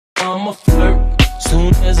I'm a flirt.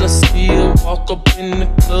 Soon as I see her walk up in the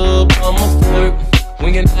club, I'm a flirt.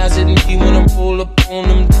 Winking eyes at me when I roll up on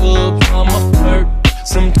them dubs, I'm a flirt.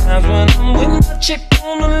 Sometimes when I'm with my chick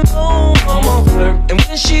on the low, I'm a flirt. And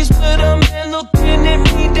when she's with a man looking at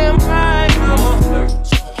me damn right, I'm a flirt.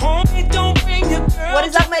 So homie, don't bring your girl. What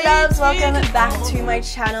is up, my loves? Welcome back to my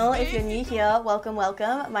channel. If you're new here, welcome.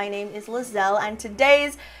 My name is Leizel, and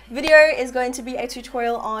today's video is going to be a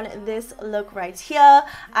tutorial on this look right here.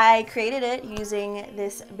 I created it using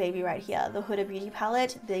this baby right here, the HudaBeauty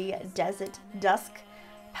palette, the Desert Dusk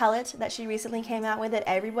palette that she recently came out with that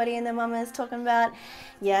everybody and their mama is talking about.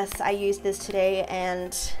 Yes, I used this today,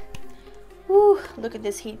 and whew, look at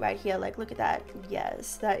this heat right here. Like, look at that.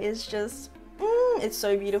 Yes, that is just it's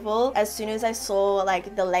so beautiful. As soon as I saw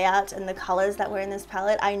like the layout and the colors that were in this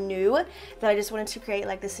palette, I knew that I just wanted to create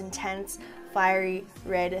like this intense fiery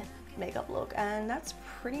red makeup look, and that's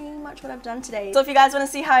pretty much what I've done today. So if you guys want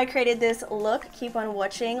to see how I created this look, keep on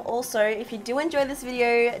watching. Also, if you do enjoy this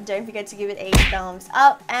video, don't forget to give it a thumbs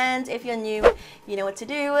up, and if you're new, you know what to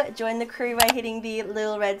do. Join the crew by hitting the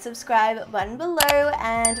little red subscribe button below,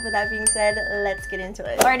 and with that being said, let's get into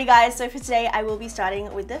it. Alrighty guys, so for today I will be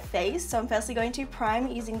starting with the face. So I'm firstly going to prime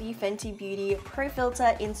using the Fenty Beauty Pro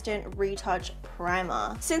Filter Instant Retouch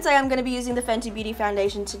Primer. Since I am going to be using the Fenty Beauty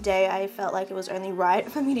foundation today, I felt like it was only right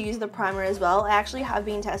for me to use the primer as well. I actually have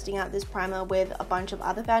been testing out this primer with a bunch of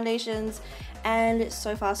other foundations, and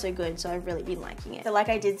so far so good, so I've really been liking it. So like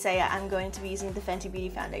I did say, I'm going to be using the Fenty Beauty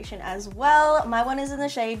foundation as well. My one is in the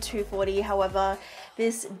shade 240, however,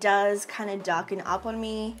 this does kind of darken up on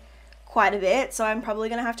me quite a bit, so I'm probably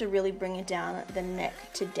gonna have to really bring it down the neck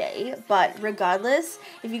today. But regardless,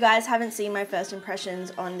 if you guys haven't seen my first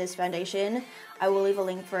impressions on this foundation, I will leave a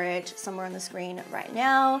link for it somewhere on the screen right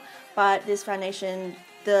now. But this foundation,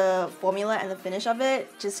 the formula and the finish of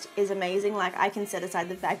it just is amazing. Like, I can set aside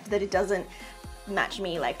the fact that it doesn't match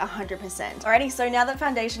me like 100%. Alrighty, so now that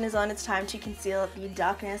foundation is on, it's time to conceal the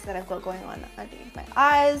darkness that I've got going on underneath my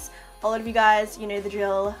eyes. A lot of you guys, you know the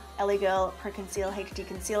drill. LA Girl Pro Conceal HD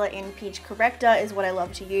Concealer in Peach Corrector is what I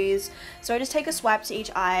love to use. So I just take a swipe to each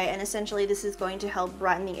eye, and essentially this is going to help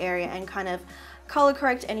brighten the area and kind of color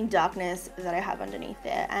correct any darkness that I have underneath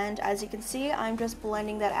there. And as you can see, I'm just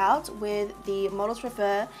blending that out with the Models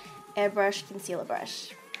Prefer Airbrush Concealer Brush.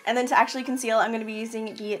 And then to actually conceal, I'm going to be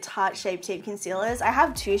using the Tarte Shape Tape Concealers. I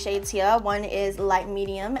have two shades here. One is Light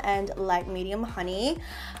Medium and Light Medium Honey.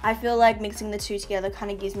 I feel like mixing the two together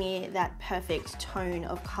kind of gives me that perfect tone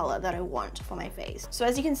of color that I want for my face. So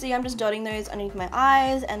as you can see, I'm just dotting those underneath my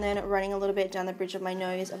eyes and then running a little bit down the bridge of my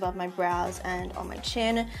nose, above my brows and on my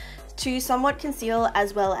chin to somewhat conceal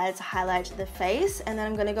as well as highlight the face. And then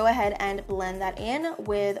I'm going to go ahead and blend that in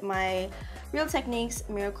with my Real Techniques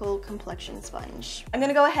Miracle Complexion Sponge. I'm going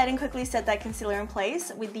to go ahead and quickly set that concealer in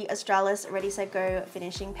place with the Australis Ready Set Go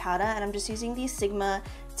finishing powder, and I'm just using the Sigma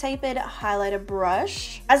tapered highlighter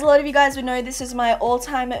brush. As a lot of you guys would know, this is my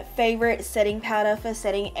all-time favorite setting powder for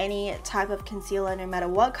setting any type of concealer, no matter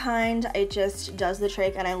what kind. It just does the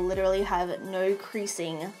trick, and I literally have no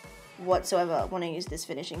creasing whatsoever when I use this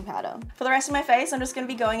finishing powder. For the rest of my face, I'm just going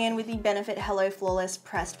to be going in with the Benefit Hello Flawless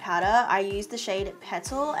Pressed Powder. I use the shade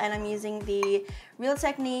Petal, and I'm using the Real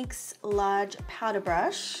Techniques large powder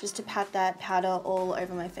brush just to pat that powder all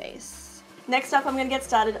over my face. Next up, I'm going to get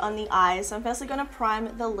started on the eyes. So I'm firstly going to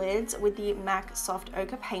prime the lids with the MAC Soft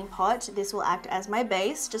Ochre Paint Pot. This will act as my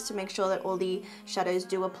base just to make sure that all the shadows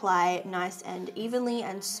do apply nice and evenly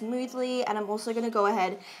and smoothly. And I'm also going to go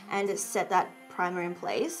ahead and set that primer in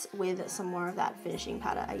place with some more of that finishing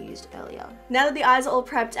powder I used earlier. Now that the eyes are all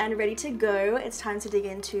prepped and ready to go, it's time to dig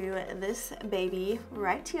into this baby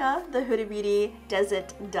right here, the Huda Beauty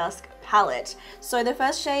Desert Dusk Palette. So the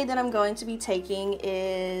first shade that I'm going to be taking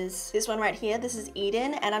is this one right here. This is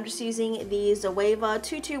Eden, and I'm just using the Zoeva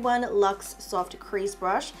 221 Luxe Soft Crease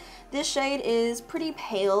Brush. This shade is pretty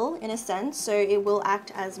pale in a sense, so it will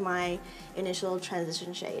act as my initial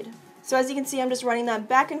transition shade. So as you can see, I'm just running that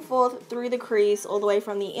back and forth through the crease all the way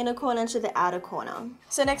from the inner corner to the outer corner.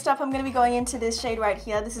 So next up, I'm going to be going into this shade right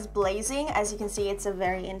here. This is Blazing. As you can see, it's a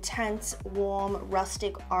very intense, warm,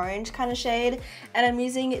 rustic orange kind of shade. And I'm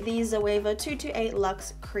using the Zoeva 228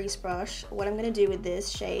 Luxe Crease Brush. What I'm going to do with this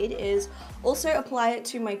shade is also apply it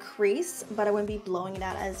to my crease, but I won't be blowing it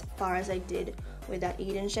out as far as I did with that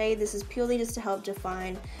Eden shade. This is purely just to help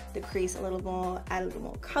define the crease a little more, add a little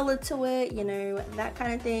more color to it, you know, that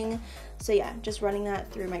kind of thing. So yeah, just running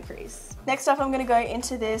that through my crease. Next up, I'm going to go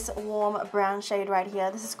into this warm brown shade right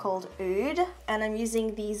here. This is called Oud, and I'm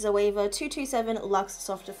using the Zoeva 227 Luxe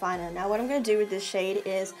Soft Definer. Now what I'm going to do with this shade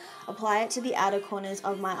is apply it to the outer corners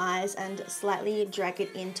of my eyes and slightly drag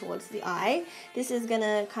it in towards the eye. This is going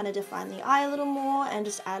to kind of define the eye a little more and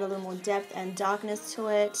just add a little more depth and darkness to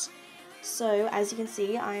it. So as you can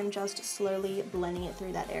see, I am just slowly blending it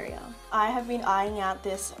through that area. I have been eyeing out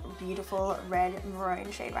this beautiful red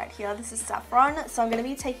maroon shade right here. This is Saffron. So I'm going to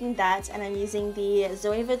be taking that and I'm using the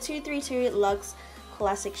Zoeva 232 Luxe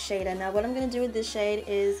Classic Shader. Now what I'm going to do with this shade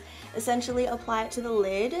is essentially apply it to the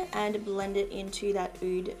lid and blend it into that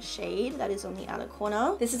Oud shade that is on the outer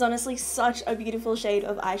corner. This is honestly such a beautiful shade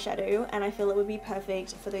of eyeshadow, and I feel it would be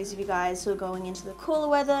perfect for those of you guys who are going into the cooler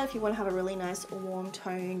weather. If you want to have a really nice warm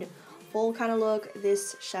toned fall kind of look,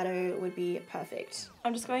 this shadow would be perfect.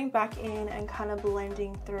 I'm just going back in and kind of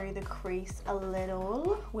blending through the crease a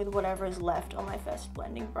little with whatever is left on my first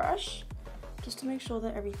blending brush, just to make sure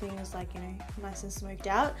that everything is like, you know, nice and smoked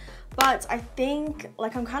out. But I think,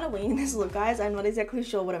 like, I'm kind of winging this look, guys. I'm not exactly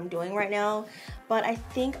sure what I'm doing right now, but I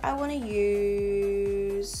think I want to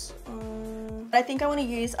use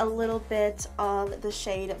a little bit of the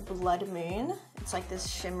shade Blood Moon. It's like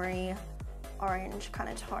this shimmery orange kind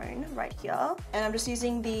of tone right here, and I'm just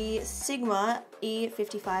using the Sigma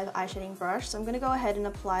E55 eyeshading brush. So I'm going to go ahead and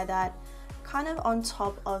apply that kind of on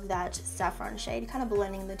top of that saffron shade, kind of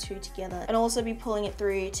blending the two together, and also be pulling it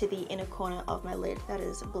through to the inner corner of my lid that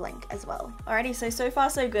is blank as well. Alrighty, so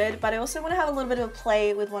far so good, but I also want to have a little bit of a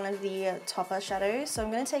play with one of the topper shadows. So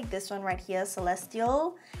I'm going to take this one right here,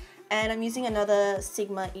 Celestial, and I'm using another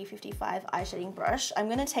Sigma E55 eyeshading brush. I'm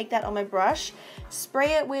going to take that on my brush,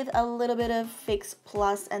 spray it with a little bit of Fix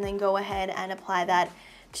Plus, and then go ahead and apply that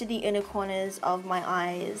to the inner corners of my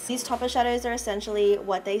eyes. These topper shadows are essentially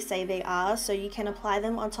what they say they are, so you can apply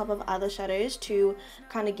them on top of other shadows to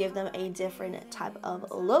kind of give them a different type of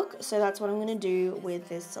look. So that's what I'm going to do with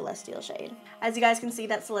this Celestial shade. As you guys can see,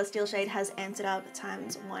 that Celestial shade has amped it up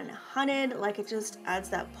times 100. Like, it just adds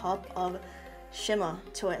that pop of shimmer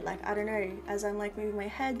to it. Like, I don't know, as I'm like moving my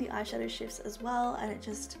head, the eyeshadow shifts as well, and it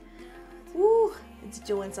just, woo, it's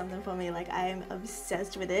doing something for me. Like, I am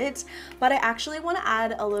obsessed with it. But I actually want to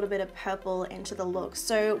add a little bit of purple into the look.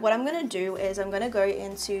 So what I'm going to do is I'm going to go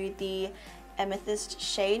into the Amethyst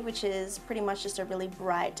shade, which is pretty much just a really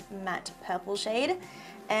bright matte purple shade,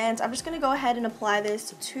 and I'm just going to go ahead and apply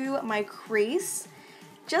this to my crease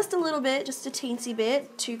just a little bit, just a teensy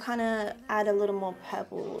bit, to kind of add a little more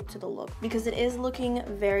purple to the look, because it is looking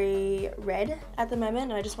very red at the moment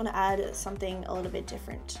and I just want to add something a little bit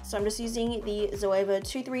different. So I'm just using the Zoeva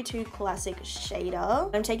 232 Classic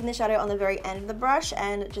Shader. I'm taking the shadow on the very end of the brush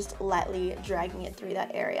and just lightly dragging it through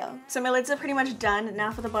that area. So my lids are pretty much done.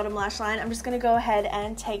 Now for the bottom lash line, I'm just going to go ahead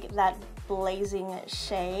and take that blazing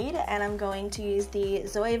shade, and I'm going to use the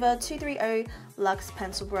Zoeva 230 Luxe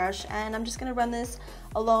pencil brush, and I'm just going to run this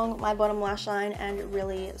along my bottom lash line and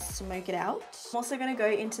really smoke it out. I'm also going to go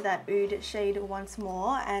into that Oud shade once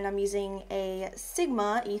more, and I'm using a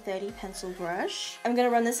Sigma E30 pencil brush. I'm going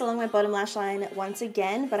to run this along my bottom lash line once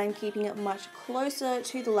again, but I'm keeping it much closer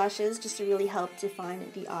to the lashes just to really help define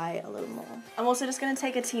the eye a little more. I'm also just going to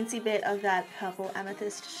take a teensy bit of that purple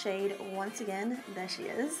amethyst shade once again. There she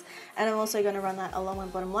is. And I'm also going to run that along my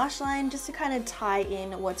bottom lash line just to kind of tie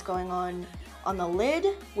in what's going on the lid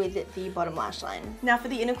with the bottom lash line. Now for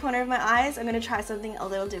the inner corner of my eyes, I'm going to try something a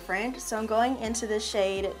little different. So I'm going into the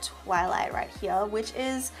shade Twilight right here, which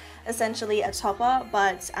is essentially a topper,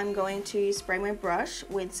 but I'm going to spray my brush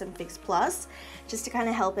with some Fix Plus just to kind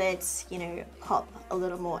of help it, you know, pop a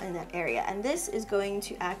little more in that area. And this is going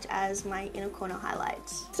to act as my inner corner highlight.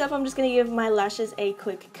 So I'm just going to give my lashes a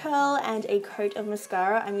quick curl and a coat of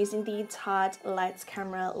mascara. I'm using the Tarte Lights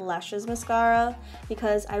Camera Lashes Mascara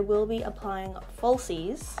because I will be applying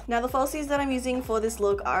falsies. Now the falsies that I'm using for this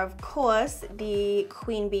look are of course the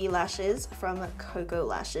Queen Bee lashes from Coco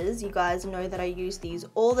Lashes. You guys know that I use these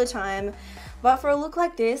all the time, but for a look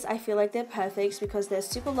like this I feel like they're perfect because they're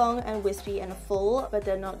super long and wispy and full, but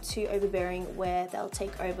they're not too overbearing where they'll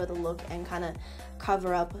take over the look and kind of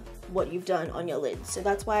cover up what you've done on your lids. So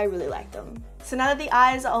that's why I really like them. So now that the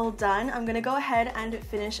eyes are all done, I'm going to go ahead and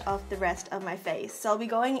finish off the rest of my face. So I'll be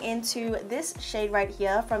going into this shade right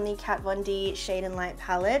here from the Kat Von D Shade and Light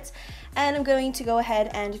palette, and I'm going to go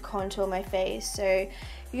ahead and contour my face. So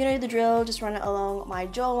you know the drill, just run it along my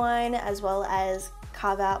jawline as well as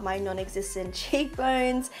carve out my non-existent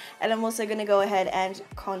cheekbones, and I'm also going to go ahead and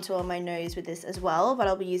contour my nose with this as well, but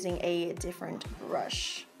I'll be using a different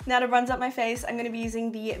brush. Now to bronze up my face, I'm going to be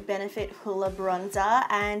using the Benefit Hoola Bronzer,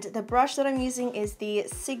 and the brush that I'm using is the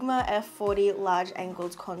Sigma F40 Large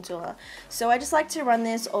Angled Contour. So I just like to run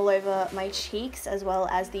this all over my cheeks as well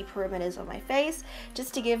as the perimeters of my face,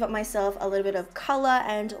 just to give myself a little bit of color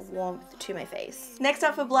and warmth to my face. Next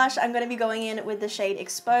up for blush, I'm going to be going in with the shade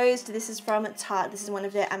Exposed. This is from Tarte. This is one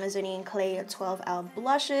of their Amazonian Clay 12-hour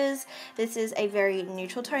blushes. This is a very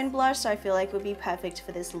neutral tone blush, so I feel like it would be perfect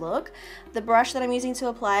for this look. The brush that I'm using to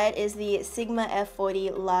apply it is the Sigma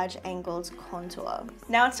F40 Large Angled Contour.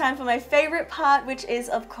 Now it's time for my favorite part, which is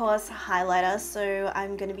of course highlighter. So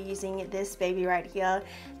I'm going to be using this baby right here.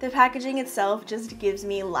 The packaging itself just gives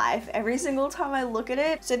me life every single time I look at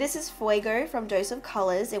it. So this is Fuego from Dose of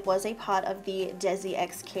Colors. It was a part of the Desi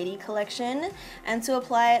X Katie collection, and to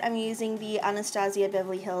apply it I'm using the Anastasia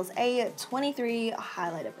Beverly Hills A23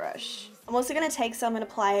 highlighter brush. I'm also going to take some and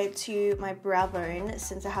apply it to my brow bone,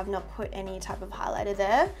 since I have not put any type of highlighter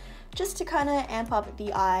there, just to kind of amp up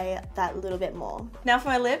the eye that little bit more. Now for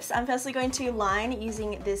my lips, I'm firstly going to line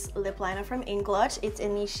using this lip liner from Inglot. It's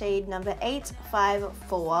in the shade number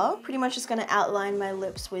 854. Pretty much just going to outline my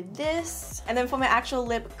lips with this. And then for my actual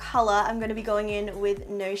lip color, I'm going to be going in with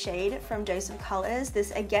No Shade from Dose of Colors.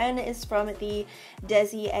 This again is from the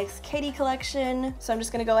Desi X Katie collection. So I'm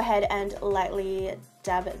just going to go ahead and lightly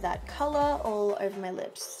dab that color all over my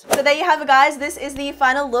lips. So there you have it, guys. This is the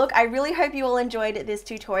final look. I really hope you all enjoyed this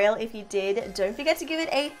tutorial. If you did, don't forget to give it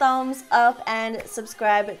a thumbs up and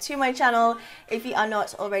subscribe to my channel. If you are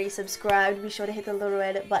not already subscribed, be sure to hit the little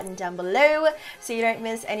red button down below so you don't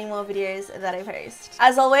miss any more videos that I post.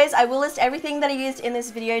 As always, I will list everything that I used in this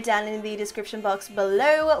video down in the description box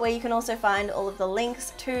below, where you can also find all of the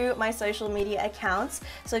links to my social media accounts.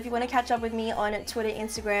 So if you want to catch up with me on Twitter,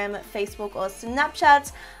 Instagram, Facebook, or Snapchat,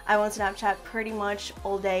 I'm on Snapchat pretty much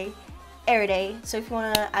all day, every day. So if you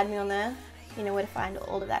want to add me on there, you know where to find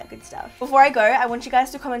all of that good stuff. Before I go, I want you guys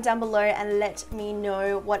to comment down below and let me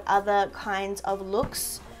know what other kinds of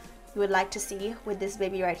looks you would like to see with this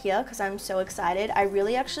baby right here, because I'm so excited. I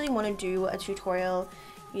really actually want to do a tutorial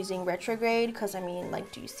using retrograde, because I mean, like,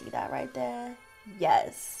 do you see that right there?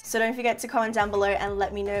 Yes. So don't forget to comment down below and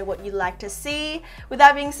let me know what you'd like to see. With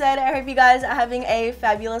that being said, I hope you guys are having a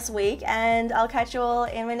fabulous week, and I'll catch you all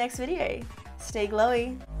in my next video. Stay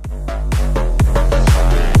glowy.